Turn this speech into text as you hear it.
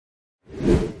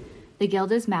The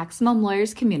Guild is Maximum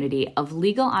Lawyers' community of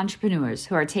legal entrepreneurs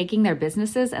who are taking their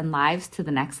businesses and lives to the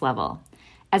next level.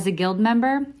 As a Guild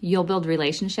member, you'll build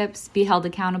relationships, be held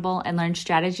accountable, and learn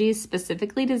strategies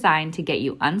specifically designed to get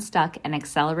you unstuck and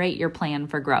accelerate your plan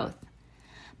for growth.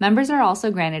 Members are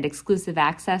also granted exclusive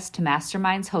access to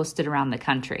masterminds hosted around the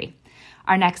country.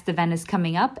 Our next event is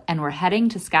coming up, and we're heading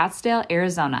to Scottsdale,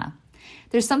 Arizona.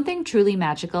 There's something truly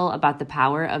magical about the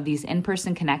power of these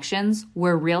in-person connections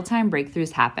where real-time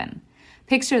breakthroughs happen.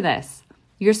 Picture this.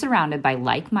 You're surrounded by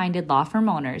like-minded law firm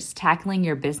owners tackling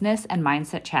your business and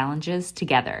mindset challenges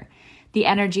together. The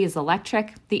energy is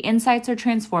electric, the insights are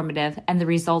transformative, and the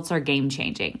results are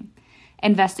game-changing.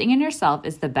 Investing in yourself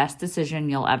is the best decision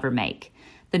you'll ever make.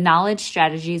 The knowledge,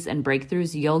 strategies, and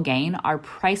breakthroughs you'll gain are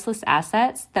priceless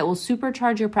assets that will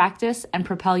supercharge your practice and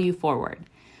propel you forward.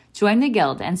 Join the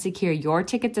Guild and secure your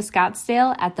ticket to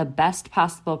Scottsdale at the best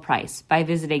possible price by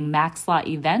visiting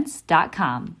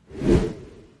maxlawevents.com.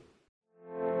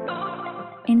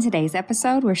 In today's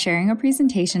episode, we're sharing a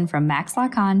presentation from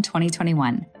MaxLawCon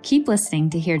 2021. Keep listening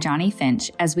to hear Johnnie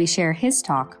Finch as we share his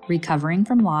talk, Recovering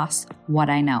from Loss, What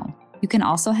I Know. You can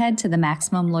also head to the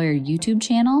Maximum Lawyer YouTube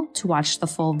channel to watch the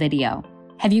full video.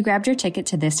 Have you grabbed your ticket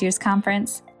to this year's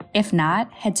conference? If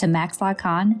not, head to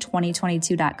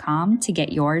maxlawcon2022.com to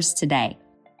get yours today.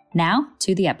 Now,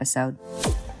 to the episode.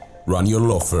 Run your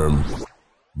law firm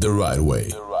the right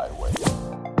way.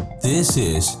 This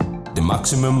is the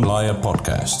Maximum Lawyer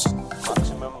Podcast.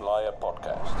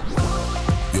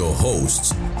 Your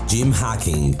hosts, Jim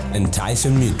Hacking and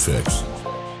Tyson Mutrux.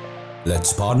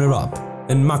 Let's partner up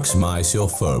and maximize your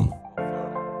firm.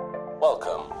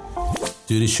 Welcome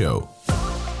to the show.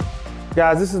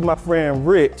 Guys, this is my friend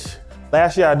Rich.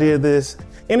 Last year I did this.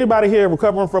 Anybody here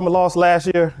recovering from a loss last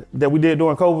year that we did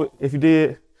during COVID? If you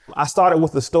did, I started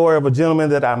with the story of a gentleman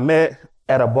that I met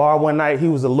at a bar one night. He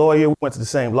was a lawyer. We went to the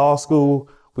same law school.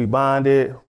 We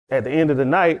bonded. At the end of the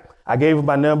night, I gave him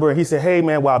my number and he said, hey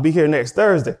man, well, I'll be here next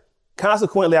Thursday.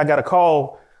 Consequently, I got a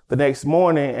call the next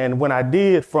morning. And when I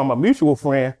did, from a mutual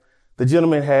friend, the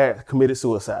gentleman had committed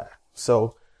suicide.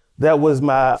 So that was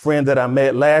my friend that I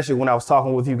met last year when I was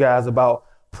talking with you guys about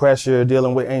pressure,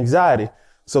 dealing with anxiety.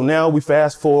 So now we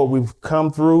fast forward, we've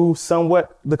come through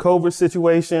somewhat the COVID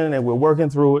situation and we're working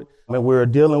through it and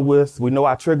we know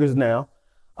our triggers now.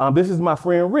 This is my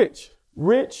friend Rich.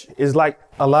 Rich is like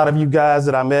a lot of you guys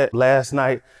that I met last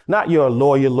night, not your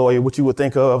lawyer, what you would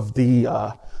think of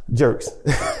the jerks,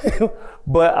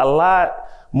 but a lot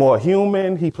more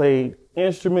human. He played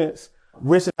instruments.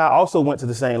 Rich and I also went to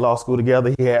the same law school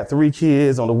together. He had 3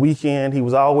 kids. On the weekend, he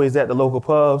was always at the local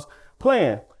pubs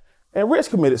playing. And Rich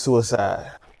committed suicide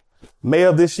May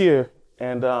of this year.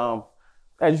 And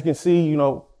as you can see,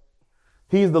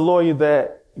 he's the lawyer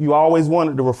that you always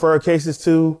wanted to refer cases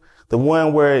to. The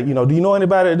one where, do you know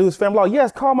anybody that do his family law?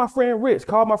 Yes, call my friend Rich.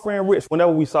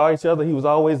 Whenever we saw each other, he was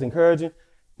always encouraging.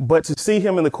 But to see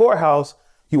him in the courthouse,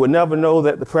 you would never know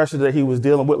that the pressure that he was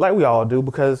dealing with, like we all do,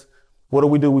 because what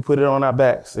do? We put it on our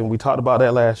backs. And we talked about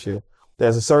that last year.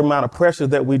 There's a certain amount of pressure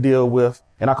that we deal with,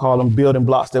 and I call them building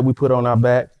blocks that we put on our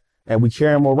back, and we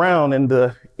carry them around. And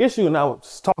the issue, and I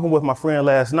was talking with my friend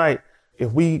last night,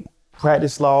 if we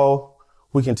practice law,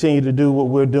 we continue to do what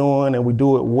we're doing, and we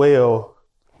do it well.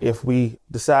 If we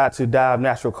decide to die of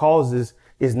natural causes,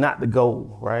 is not the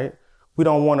goal, right? We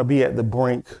don't want to be at the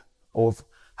brink of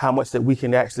how much that we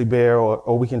can actually bear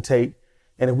or we can take.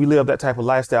 And if we live that type of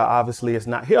lifestyle, obviously it's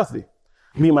not healthy.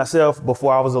 Me, myself,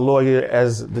 before I was a lawyer,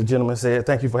 as the gentleman said,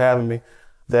 thank you for having me,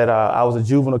 that I was a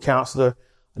juvenile counselor.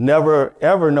 Never,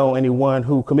 ever know anyone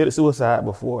who committed suicide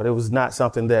before. It was not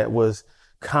something that was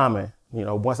common.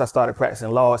 Once I started practicing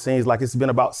law, it seems like it's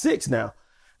been about 6 now.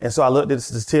 And so I looked at the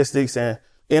statistics, and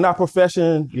in our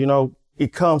profession,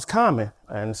 it comes common.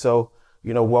 And so,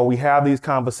 while we have these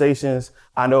conversations,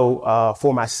 I know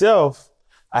for myself,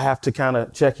 I have to kind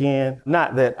of check in.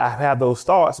 Not that I have those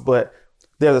thoughts, but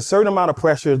there's a certain amount of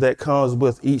pressure that comes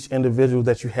with each individual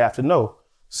that you have to know.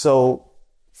 So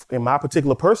in my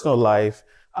particular personal life,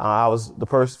 I was the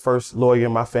first lawyer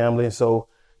in my family. And so,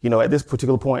 at this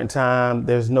particular point in time,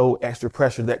 there's no extra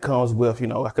pressure that comes with,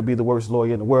 I could be the worst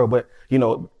lawyer in the world, but,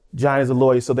 Johnny's a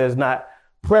lawyer. So there's not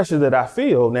pressure that I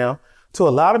feel. Now, to a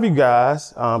lot of you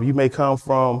guys, you may come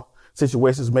from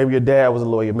situations. Maybe your dad was a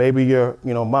lawyer. Maybe your,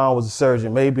 mom was a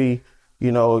surgeon. Maybe,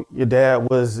 your dad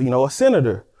was, a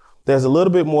senator. There's a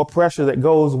little bit more pressure that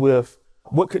goes with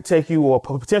what could take you or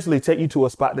potentially take you to a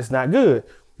spot that's not good.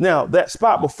 Now, that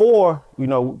spot before,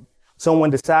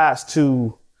 someone decides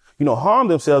to, harm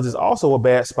themselves is also a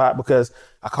bad spot because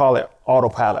I call it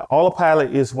autopilot.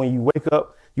 Autopilot is when you wake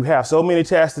up, you have so many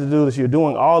tasks to do that you're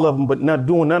doing all of them, but not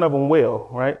doing none of them well,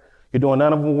 right? You're doing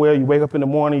none of them well. You wake up in the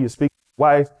morning, you speak to your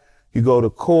wife, you go to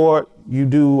court, you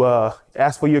do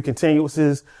ask for your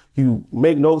continuances, you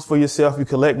make notes for yourself, you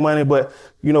collect money. But,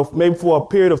 maybe for a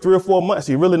period of 3 or 4 months,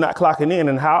 you're really not clocking in.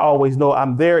 And how I always know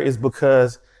I'm there is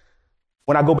because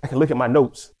when I go back and look at my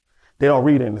notes, they don't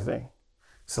read anything.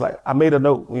 It's like I made a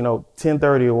note,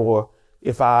 10:30, or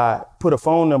if I put a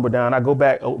phone number down, I go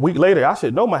back a week later, I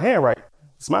should know my handwriting.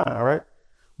 It's mine, right?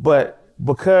 But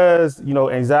because,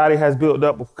 anxiety has built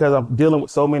up because I'm dealing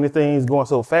with so many things going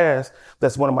so fast,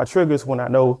 that's one of my triggers when I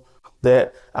know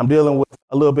that I'm dealing with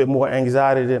a little bit more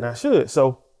anxiety than I should.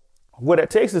 So what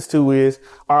that takes us to is,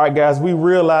 all right, guys, we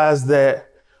realize that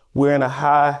we're in a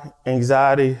high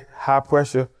anxiety, high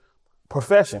pressure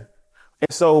profession.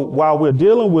 And so while we're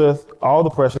dealing with all the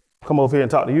pressure, come over here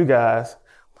and talk to you guys,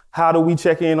 how do we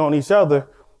check in on each other?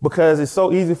 Because it's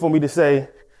so easy for me to say,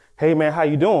 hey, man, how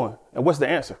you doing? And what's the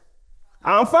answer?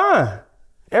 I'm fine.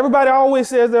 Everybody always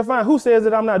says they're fine. Who says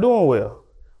that I'm not doing well?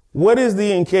 What is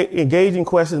the engaging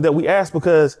question that we ask?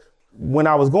 Because when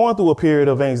I was going through a period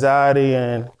of anxiety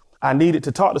and I needed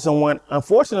to talk to someone,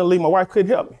 unfortunately, my wife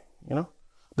couldn't help me.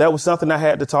 That was something I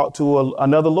had to talk to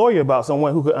another lawyer about,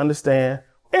 someone who could understand.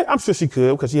 And I'm sure she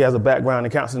could because she has a background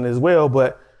in counseling as well.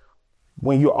 But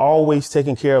when you're always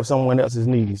taking care of someone else's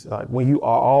needs, like when you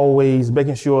are always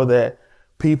making sure that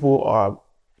people are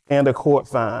paying their court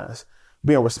fines,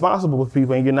 being responsible with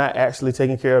people, and you're not actually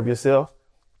taking care of yourself.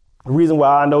 The reason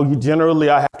why I know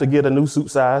I have to get a new suit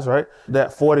size, right?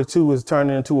 That 42 is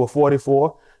turning into a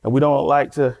 44, and we don't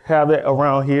like to have that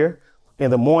around here. In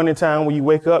the morning time when you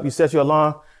wake up, you set your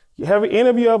alarm. Have any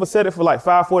of you ever set it for like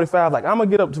 5:45? Like, I'm going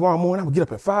to get up tomorrow morning. I'm going to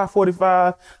get up at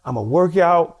 5:45. I'm going to work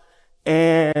out.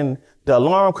 And the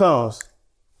alarm comes.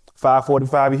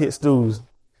 5:45, you hit snooze.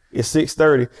 It's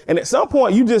 6:30. And at some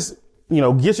point, you just,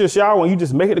 get your shower and you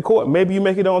just make it to court. Maybe you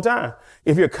make it on time.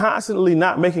 If you're constantly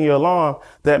not making your alarm,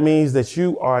 that means that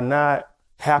you are not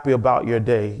happy about your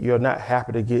day. You're not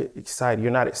happy to get excited.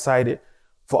 You're not excited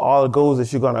for all the goals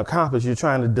that you're going to accomplish. You're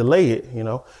trying to delay it.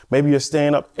 Maybe you're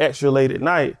staying up extra late at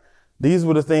night. These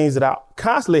were the things that I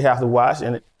constantly have to watch.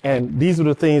 And these are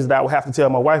the things that I would have to tell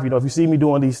my wife, if you see me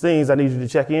doing these things, I need you to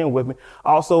check in with me.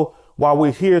 Also, while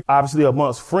we're here, obviously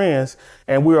amongst friends,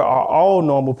 and we are all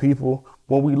normal people,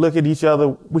 when we look at each other,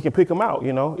 we can pick them out.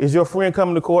 Is your friend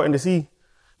coming to court and is he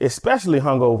especially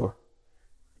hungover?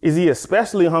 Is he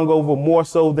especially hungover more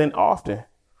so than often?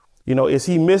 Is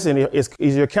he missing?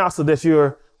 Is your counsel that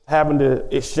you're having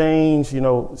to exchange,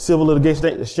 civil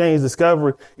litigation, exchange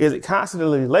discovery, is it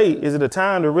constantly late? Is it a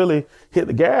time to really hit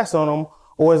the gas on them?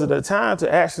 Or is it a time to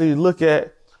actually look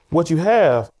at what you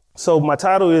have? So my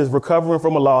title is Recovering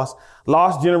from a Loss.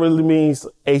 Loss generally means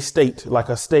a state, like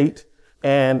a state.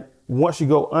 And once you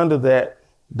go under that,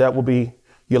 that will be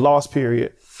your loss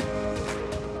period.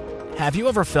 Have you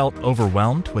ever felt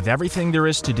overwhelmed with everything there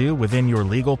is to do within your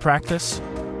legal practice?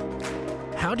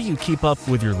 How do you keep up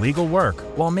with your legal work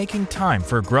while making time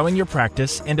for growing your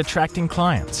practice and attracting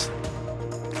clients?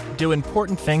 Do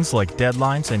important things like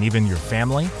deadlines and even your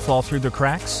family fall through the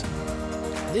cracks?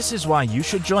 This is why you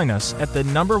should join us at the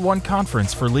 #1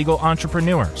 conference for legal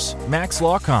entrepreneurs, Max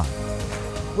LawCon.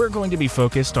 We're going to be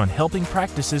focused on helping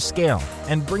practices scale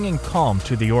and bringing calm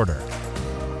to the order.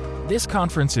 This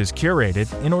conference is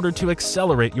curated in order to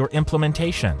accelerate your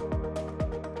implementation.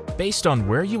 Based on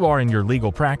where you are in your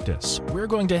legal practice, we're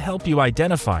going to help you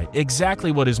identify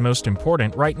exactly what is most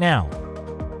important right now.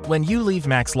 When you leave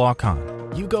Max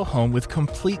LawCon, you go home with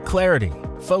complete clarity,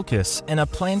 focus, and a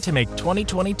plan to make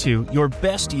 2022 your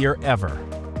best year ever.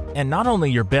 And not only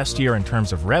your best year in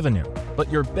terms of revenue, but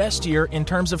your best year in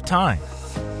terms of time.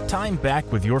 Time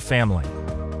back with your family.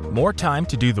 More time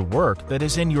to do the work that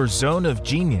is in your zone of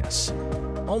genius.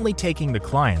 Only taking the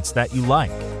clients that you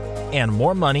like. And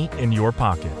more money in your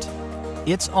pocket.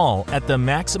 It's all at the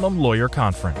Maximum Lawyer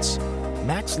Conference.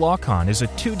 Max LawCon is a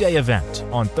 2-day event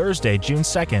on Thursday, June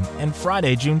 2nd and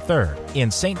Friday, June 3rd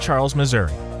in St. Charles,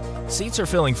 Missouri. Seats are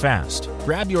filling fast.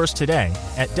 Grab yours today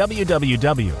at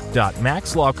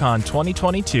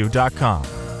www.maxlawcon2022.com.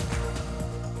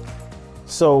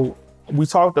 So we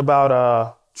talked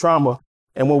about trauma,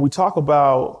 and when we talk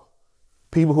about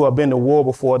people who have been to war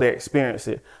before they experience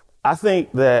it, I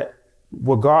think that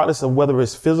regardless of whether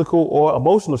it's physical or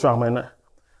emotional trauma,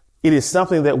 it is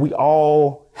something that we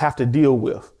all have to deal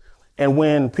with. And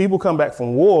when people come back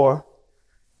from war,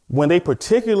 when they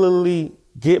particularly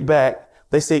get back,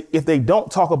 they say if they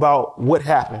don't talk about what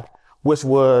happened, which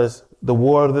was the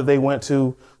war that they went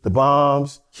to, the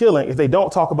bombs, killing, if they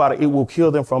don't talk about it, it will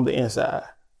kill them from the inside.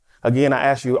 Again, I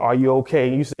ask you, are you okay?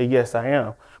 And you say, yes, I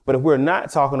am. But if we're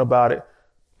not talking about it,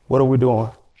 what are we doing?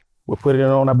 We're putting it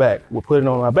on our back. We're putting it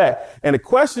on our back. And the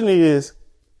question is,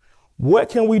 what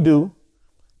can we do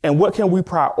and what can we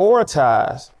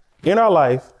prioritize in our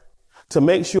life to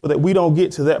make sure that we don't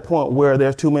get to that point where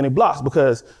there's too many blocks?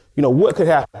 Because, what could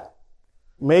happen?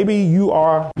 Maybe you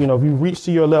are, if you reach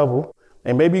to your level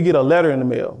and maybe you get a letter in the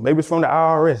mail. Maybe it's from the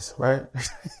IRS, right?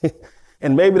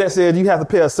 And maybe that says you have to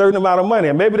pay a certain amount of money.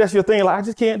 And maybe that's your thing. Like, I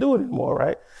just can't do it anymore,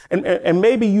 right? And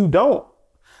maybe you don't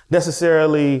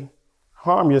necessarily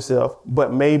harm yourself,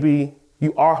 but maybe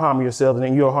you are harming yourself and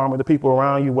then you're harming the people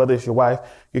around you, whether it's your wife,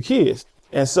 your kids.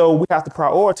 And so we have to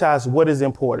prioritize what is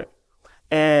important.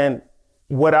 And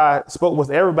what I spoke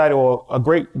with everybody or a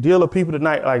great deal of people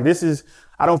tonight, like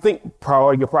I don't think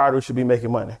your priority should be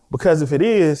making money, because if it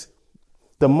is,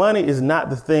 the money is not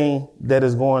the thing that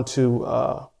is going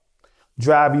to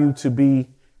drive you to be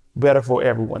better for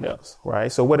everyone else,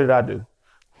 right? So what did I do?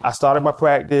 I started my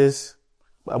practice.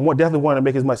 I definitely wanted to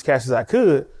make as much cash as I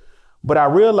could, but I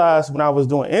realized when I was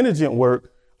doing indigent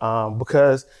work,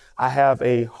 because I have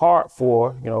a heart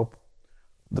for,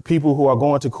 the people who are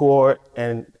going to court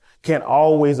and can't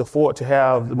always afford to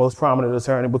have the most prominent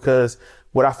attorney, because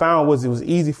what I found was it was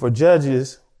easy for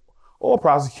judges or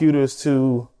prosecutors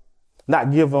to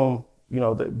not give them,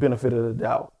 the benefit of the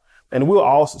doubt. And we'll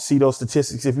also see those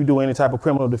statistics if you do any type of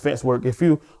criminal defense work. If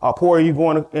you are poor, you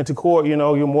going into court,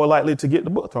 you're more likely to get the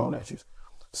book thrown at you.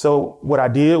 So what I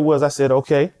did was I said,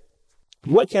 okay,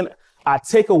 what can I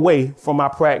take away from my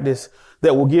practice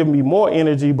that will give me more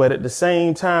energy, but at the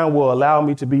same time will allow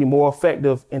me to be more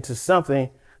effective into something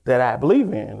that I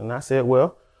believe in? And I said,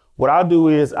 well, what I'll do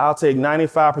is I'll take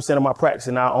 95% of my practice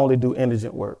and I'll only do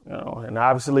indigent work, and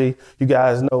obviously you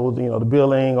guys know, the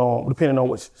billing depending on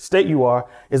which state you are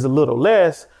is a little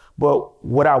less. But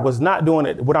what I'm not doing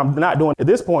at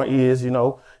this point is,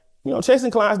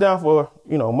 chasing clients down for,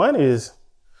 money is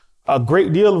a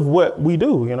great deal of what we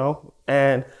do,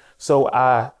 And so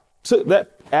I took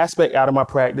that aspect out of my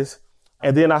practice.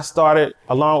 And then I started,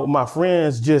 along with my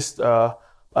friends, just an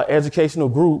educational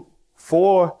group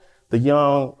for the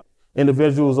young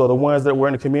individuals or the ones that were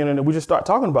in the community. And we just start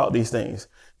talking about these things.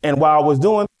 And while I was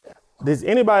doing, is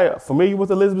anybody familiar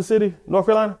with Elizabeth City, North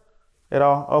Carolina at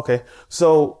all? Okay.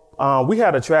 So we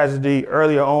had a tragedy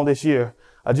earlier on this year,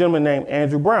 a gentleman named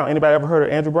Andrew Brown. Anybody ever heard of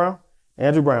Andrew Brown?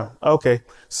 Andrew Brown. Okay.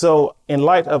 So in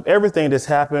light of everything that's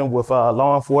happened with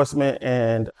law enforcement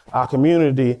and our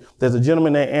community, there's a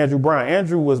gentleman named Andrew Brown.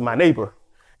 Andrew was my neighbor.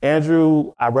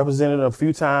 Andrew, I represented him a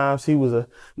few times. He was a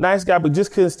nice guy, but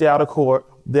just couldn't stay out of court.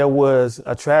 There was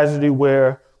a tragedy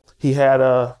where he had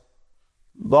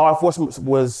law enforcement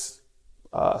was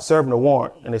serving a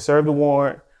warrant, and they served the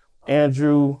warrant.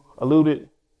 Andrew eluded,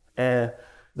 and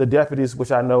the deputies,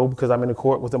 which I know because I'm in the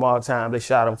court with them all the time, they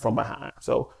shot him from behind.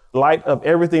 So light of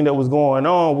everything that was going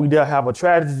on, we did have a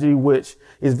tragedy which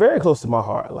is very close to my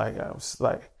heart.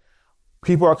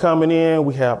 People are coming in.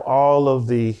 We have all of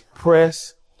the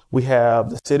press. We have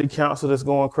the city council that's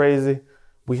going crazy.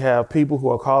 We have people who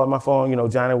are calling my phone,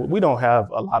 Johnnie, we don't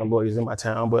have a lot of lawyers in my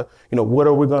town, but, what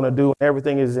are we going to do?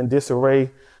 Everything is in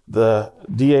disarray. The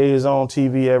DA is on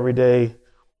TV every day.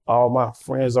 All my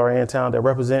friends are in town. They're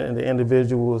representing the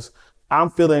individuals. I'm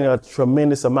feeling a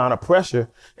tremendous amount of pressure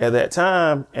at that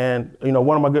time. And,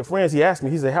 one of my good friends, he asked me,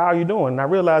 he said, how are you doing? And I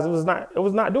realized it was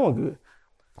not doing good.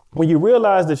 When you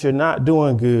realize that you're not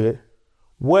doing good,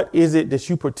 what is it that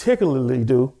you particularly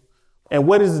do? And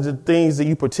what is the things that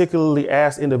you particularly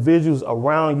ask individuals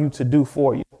around you to do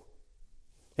for you?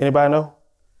 Anybody know?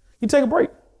 You take a break.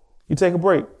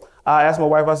 I asked my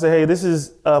wife, I said, hey, this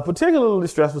is a particularly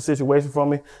stressful situation for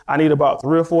me. I need about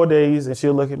 3 or 4 days. And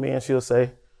she'll look at me and she'll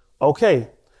say, okay,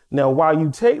 now while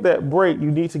you take that break,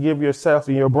 you need to give yourself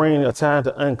and your brain a time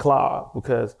to unclog,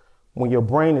 because when your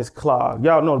brain is clogged,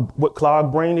 y'all know what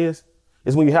clogged brain is?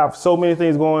 Is when you have so many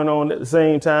things going on at the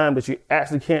same time that you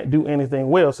actually can't do anything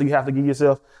well. So you have to give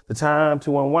yourself the time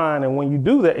to unwind. And when you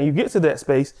do that and you get to that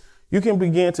space, you can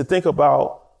begin to think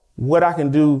about what I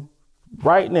can do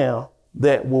right now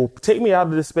that will take me out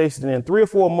of this space. And in 3 or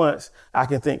 4 months, I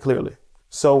can think clearly.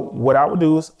 So what I would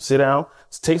do is sit down,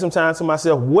 take some time to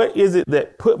myself. What is it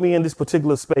that put me in this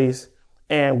particular space?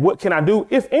 And what can I do,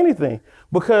 if anything?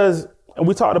 Because, and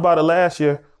we talked about it last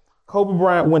year, Kobe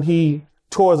Bryant, when he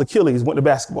tore his Achilles, went to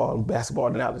basketball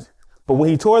analogy. But when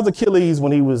he tore his Achilles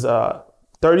when he was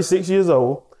 36 years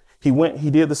old, he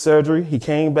did the surgery, he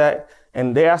came back,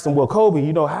 and they asked him, well, Kobe,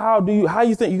 how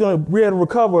you think you're going to be able to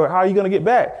recover? How are you going to get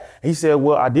back? And he said,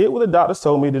 well, I did what the doctors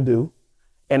told me to do.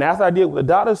 And after I did what the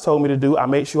doctors told me to do, I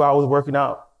made sure I was working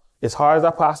out as hard as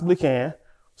I possibly can.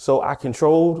 So I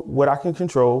controlled what I can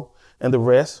control, and the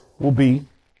rest will be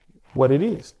what it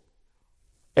is.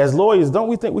 As lawyers, don't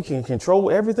we think we can control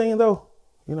everything though?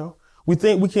 You know, we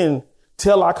think we can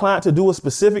tell our client to do a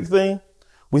specific thing.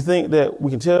 We think that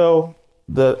we can tell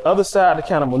the other side to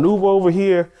kind of maneuver over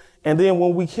here. And then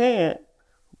when we can't,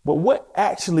 but what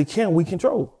actually can we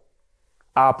control?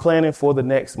 Our planning for the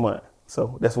next month.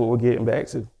 So that's what we're getting back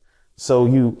to. So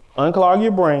you unclog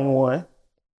your brain, 1.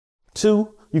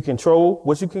 2, you control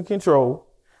what you can control.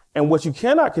 And what you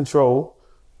cannot control,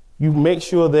 you make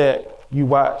sure that you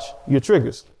watch your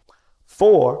triggers.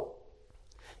 4,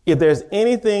 if there's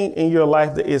anything in your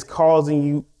life that is causing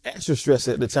you extra stress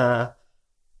at the time,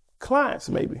 clients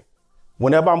maybe.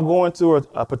 Whenever I'm going through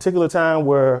a particular time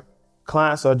where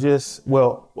clients are just,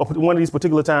 one of these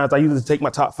particular times I usually take my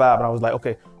top 5 and I was like,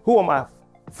 okay, who are my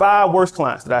 5 worst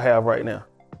clients that I have right now?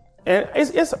 And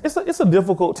it's a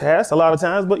difficult task a lot of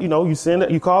times, but you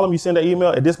call them, you send an email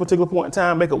at this particular point in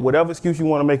time, make up whatever excuse you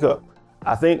want to make up.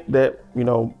 I think that,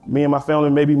 me and my family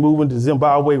may be moving to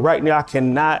Zimbabwe right now. I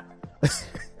cannot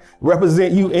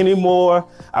represent you anymore.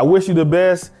 I wish you the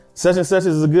best. Such and such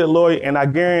is a good lawyer. And I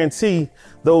guarantee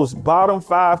those bottom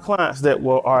 5 clients that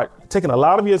are taking a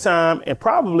lot of your time and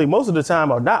probably most of the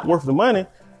time are not worth the money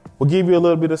will give you a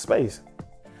little bit of space.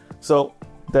 So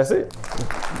that's it.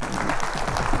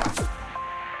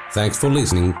 Thanks for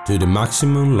listening to the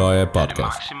Maximum Lawyer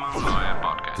Podcast.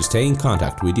 To stay in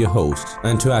contact with your host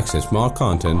and to access more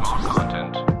content,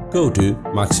 go to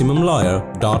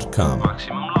MaximumLawyer.com.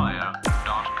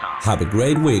 Have a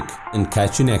great week and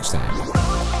catch you next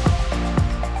time.